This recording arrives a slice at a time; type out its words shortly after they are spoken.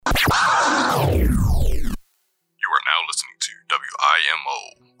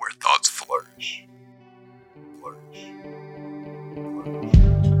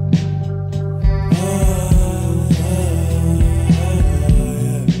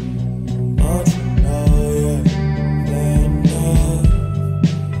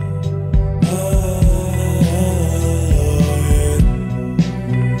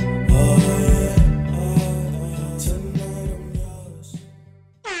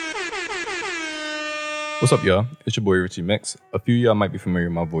What's up, y'all? It's your boy Richie Mix. A few of y'all might be familiar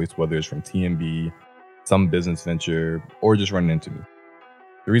with my voice, whether it's from TMB, some business venture, or just running into me.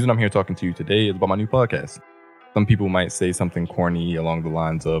 The reason I'm here talking to you today is about my new podcast. Some people might say something corny along the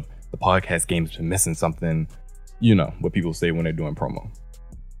lines of, the podcast game's been missing something. You know, what people say when they're doing promo.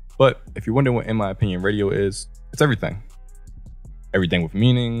 But if you're wondering what In My Opinion Radio is, it's everything. Everything with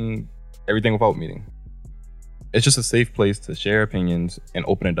meaning, everything without meaning. It's just a safe place to share opinions and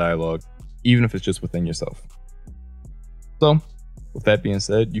open a dialogue, even if it's just within yourself. So, with that being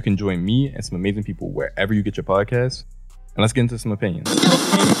said, you can join me and some amazing people wherever you get your podcasts, and let's get into some opinions.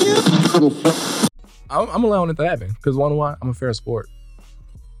 I'm allowing it to happen because one, why? I'm a fair sport.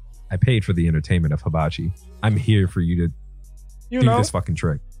 I paid for the entertainment of Hibachi. I'm here for you to do this fucking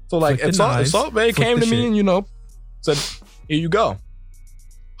trick. So like, if Salt Bay came to me and said, "Here you go."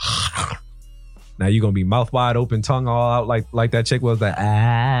 Now you're gonna be mouth wide open, tongue all out like that chick was like,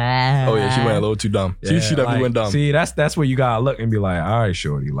 Oh yeah, she went a little too dumb. She definitely went dumb. See, that's where you gotta look and be like, all right,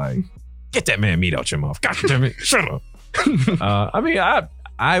 shorty, like, get that man meat out your mouth. God damn it, shut up. I mean,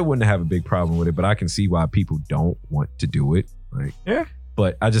 I wouldn't have a big problem with it, but I can see why people don't want to do it. Like, yeah.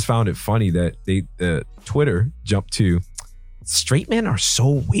 But I just found it funny that Twitter jumped to, straight men are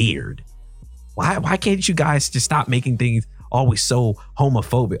so weird. Why can't you guys just stop making things always so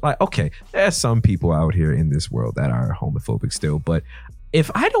homophobic? Like, okay, there's some people out here in this world that are homophobic still, but if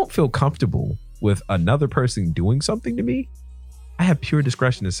I don't feel comfortable with another person doing something to me, I have pure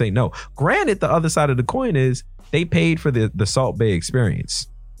discretion to say no. Granted, the other side of the coin is they paid for the Salt Bay experience.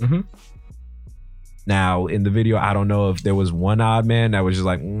 Mm-hmm. Now, in the video, I don't know if there was one odd man that was just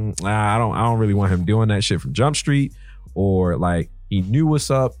like, I don't really want him doing that shit from Jump Street, or like he knew what's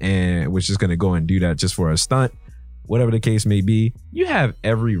up and was just gonna go and do that just for a stunt. Whatever the case may be, you have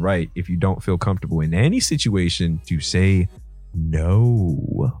every right, if you don't feel comfortable in any situation, to say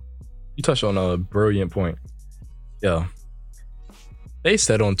no. You touched on a brilliant point. Yeah. They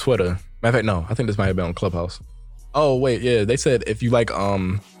said on Twitter, matter of fact, no, I think this might have been on Clubhouse. Oh, wait, yeah. They said if you like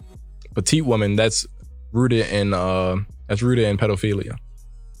petite women, that's rooted in pedophilia.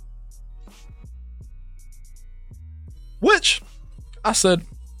 Which I said,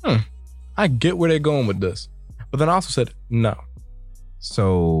 I get where they're going with this. But then I also said no.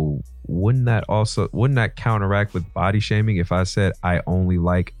 So wouldn't that counteract with body shaming if I said I only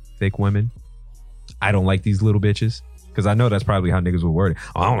like thick women? I don't like these little bitches? Because I know that's probably how niggas would word it.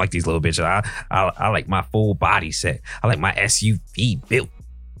 Oh, I don't like these little bitches. I like my full body set. I like my SUV built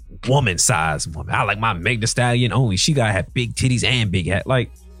woman size woman. I like my Meg Thee Stallion only. She gotta have big titties and big hat.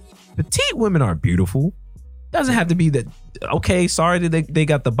 Like, petite women are beautiful. Doesn't have to be that. Okay, sorry that they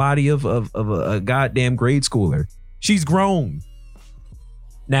got the body of a goddamn grade schooler. She's grown.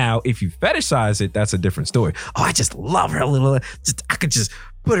 Now, if you fetishize it, that's a different story. Oh, I just love her a little. I could just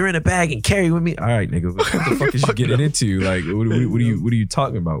put her in a bag and carry with me. All right, nigga, what the fuck is you getting into? Like, what are you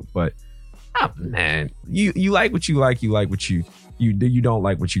talking about? But man, you like what you like. You like what you don't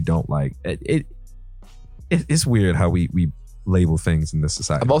like what you don't like. It's weird how we label things in this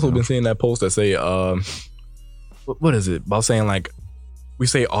society. I've also been seeing that post that say, what is it? About saying like, we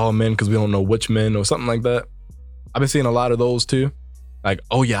say all men because we don't know which men or something like that. I've been seeing a lot of those too. Like,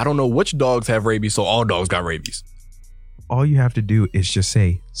 oh yeah, I don't know which dogs have rabies, so all dogs got rabies. All you have to do is just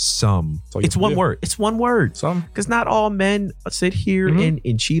say some. It's one word. It's one word. Some. Because not all men sit here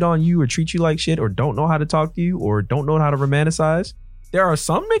and cheat on you or treat you like shit or don't know how to talk to you or don't know how to romanticize. There are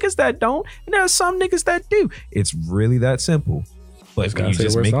some niggas that don't, and there are some niggas that do. It's really that simple. But when you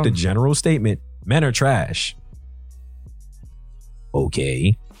just make the general statement, men are trash.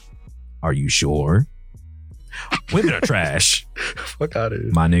 Okay. Are you sure? Women are trash. Fuck out of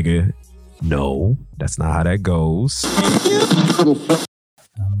here. My nigga, no, that's not how that goes.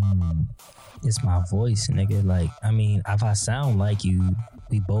 It's my voice, nigga. Like, I mean, if I sound like you,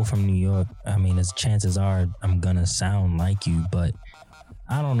 we both from New York. I mean, as chances are I'm gonna sound like you, but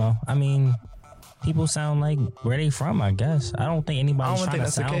I don't know. I mean, people sound like where they from, I guess. I don't think anybody's trying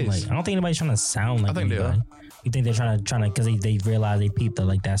to sound like. I don't think anybody's trying to sound like anybody. They are. You think they're trying to because they realize they peeped that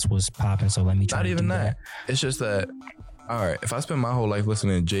like that's what's popping, so let me try. Not to even do that. It's just that. All right, if I spend my whole life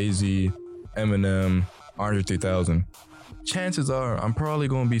listening to Jay-Z, Eminem, Andre 3000, chances are I'm probably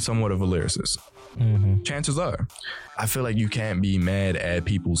going to be somewhat of a lyricist. Mm-hmm. Chances are. I feel like you can't be mad at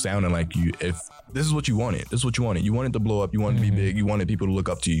people sounding like you if this is what you wanted. This is what you wanted. You wanted to blow up. You wanted to be big. You wanted people to look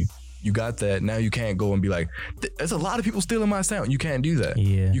up to you. You got that. Now you can't go and be like, there's a lot of people stealing my sound. You can't do that.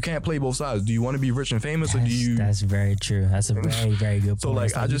 Yeah. You can't play both sides. Do you want to be rich and famous or do you? That's very true. That's a very, very good point. So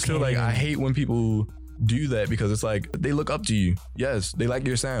like, I just feel like I hate when people do that because it's like they look up to you. Yes, they like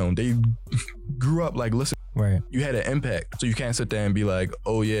your sound. They grew up like, listen, right. You had an impact. So you can't sit there and be like,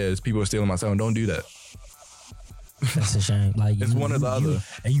 oh yeah, people are stealing my sound. Don't do that. That's a shame. Like It's one or the other.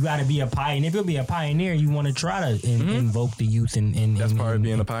 And you got to be a pioneer. If you'll be a pioneer, you want to try to invoke the youth and That's part of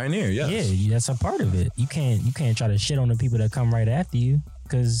being a pioneer. Yes. Yeah, that's a part of it. You can't try to shit on the people that come right after you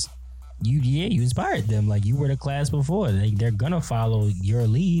because you inspired them. Like you were the class before. They're gonna follow your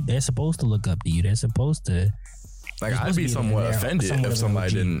lead. They're supposed to look up to you. They're supposed to. Like I'd be somewhat offended if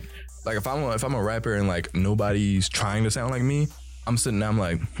somebody didn't. Like if I'm a rapper and like nobody's trying to sound like me, I'm sitting there. I'm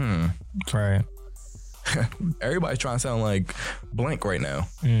like, Right. Everybody's trying to sound like blank right now.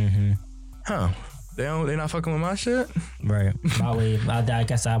 Mm-hmm. Huh? They not fucking with my shit. Right. My wave. I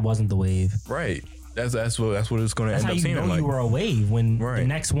guess I wasn't the wave. Right. That's what it's going to end up seeming like. That's how you know you were a wave when the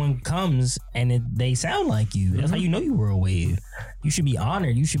next one comes and they sound like you. That's how you know you were a wave. You should be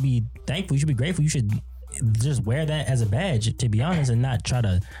honored. You should be thankful. You should be grateful. You should just wear that as a badge, to be honest, and not try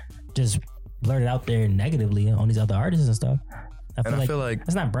to just blurt it out there negatively on these other artists and stuff. I feel like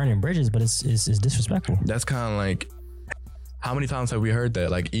it's not burning bridges, but it's disrespectful. That's kind of like, how many times have we heard that?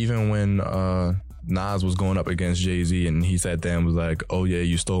 Like even when Nas was going up against Jay-Z and he sat there and was like, "Oh yeah,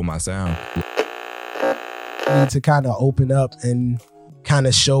 you stole my sound." I need to kind of open up and kind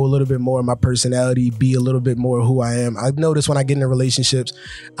of show a little bit more of my personality, be a little bit more who I am. I've noticed when I get into relationships,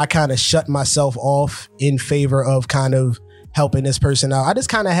 I kind of shut myself off in favor of kind of helping this person out. I just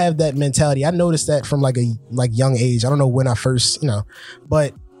kind of have that mentality. I noticed that from like young age. I don't know when I first,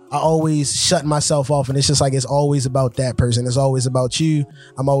 but I always shut myself off, and it's just like it's always about that person. It's always about you.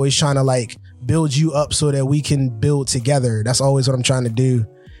 I'm always trying to like build you up so that we can build together. That's always what I'm trying to do.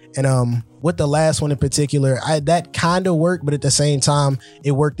 And with the last one in particular, that kind of worked, but at the same time,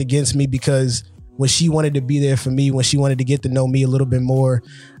 it worked against me because when she wanted to be there for me, when she wanted to get to know me a little bit more,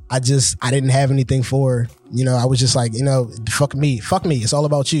 I didn't have anything for her. I was just like, fuck me. It's all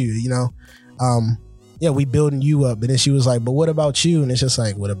about you, we building you up. And then she was like, but what about you? And it's just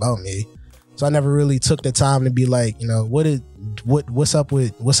like, what about me? So I never really took the time to be like, what's up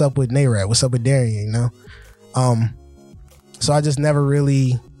with Nayrad? What's up with Darian? So I just never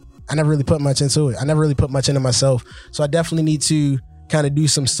really put much into it. I never really put much into myself. So I definitely need to kind of do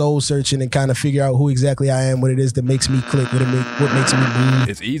some soul searching and kind of figure out who exactly I am, what it is that makes me click, what makes me move.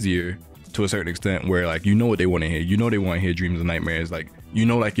 It's easier to a certain extent where like what they want to hear. They want to hear dreams and nightmares. Like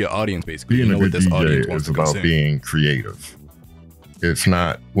like your audience basically. Being a good what this audience DJ wants is to about consume. being creative. It's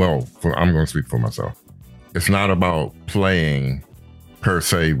not I'm going to speak for myself. It's not about playing per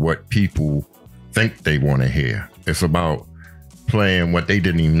se what people think they want to hear. It's about playing what they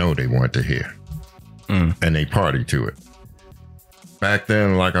didn't even know they wanted to hear, and they party to it. Back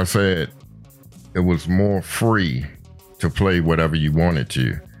then, like I said, it was more free to play whatever you wanted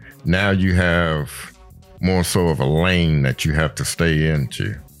to. Now you have more so of a lane that you have to stay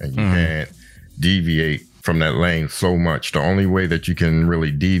into, and you can't deviate from that lane so much. The only way that you can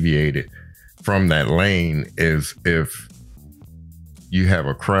really deviate it from that lane is if you have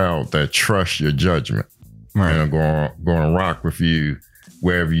a crowd that trusts your judgment. Right. And are going to rock with you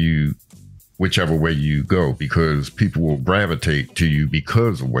whichever way you go, because people will gravitate to you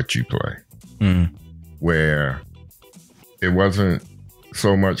because of what you play. Where it wasn't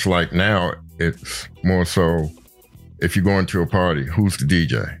so much like now, it's more so if you're going to a party, who's the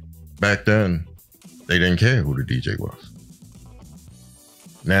DJ? Back then, they didn't care who the DJ was.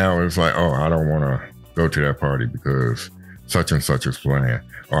 Now it's like, I don't want to go to that party because such and such is playing.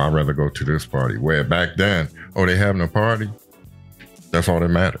 Or I'd rather go to this party. Where back then, they having a party? That's all that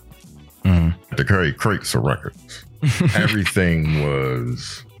mattered. The crates of records. Everything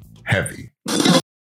was heavy.